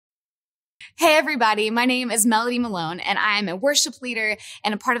Hey everybody, my name is Melody Malone and I am a worship leader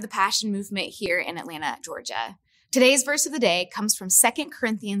and a part of the Passion Movement here in Atlanta, Georgia. Today's verse of the day comes from 2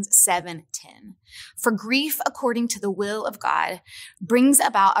 Corinthians 7:10. For grief according to the will of God brings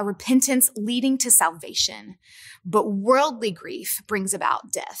about a repentance leading to salvation, but worldly grief brings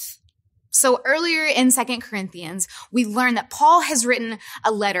about death. So earlier in 2 Corinthians, we learned that Paul has written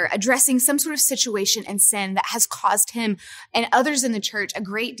a letter addressing some sort of situation and sin that has caused him and others in the church a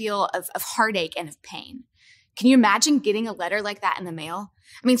great deal of heartache and of pain. Can you imagine getting a letter like that in the mail?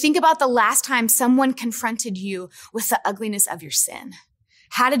 I mean, think about the last time someone confronted you with the ugliness of your sin.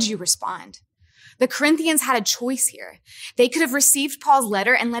 How did you respond? The Corinthians had a choice here. They could have received Paul's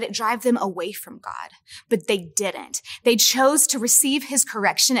letter and let it drive them away from God, but they didn't. They chose to receive his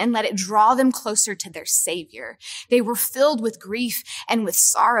correction and let it draw them closer to their Savior. They were filled with grief and with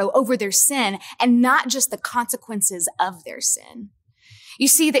sorrow over their sin and not just the consequences of their sin. You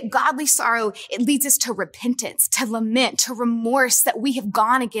see that godly sorrow, it leads us to repentance, to lament, to remorse that we have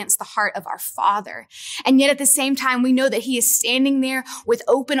gone against the heart of our Father. And yet at the same time, we know that he is standing there with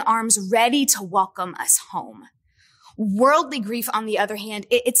open arms, ready to welcome us home. Worldly grief, on the other hand,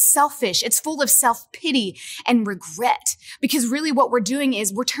 it's selfish. It's full of self-pity and regret, because really what we're doing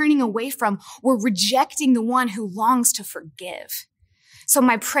is we're rejecting the one who longs to forgive. So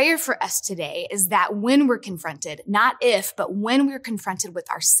my prayer for us today is that when we're confronted, not if, but when we're confronted with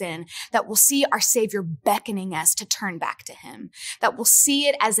our sin, that we'll see our Savior beckoning us to turn back to him, that we'll see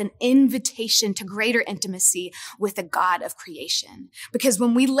it as an invitation to greater intimacy with the God of creation. Because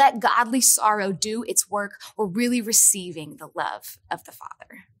when we let godly sorrow do its work, we're really receiving the love of the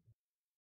Father.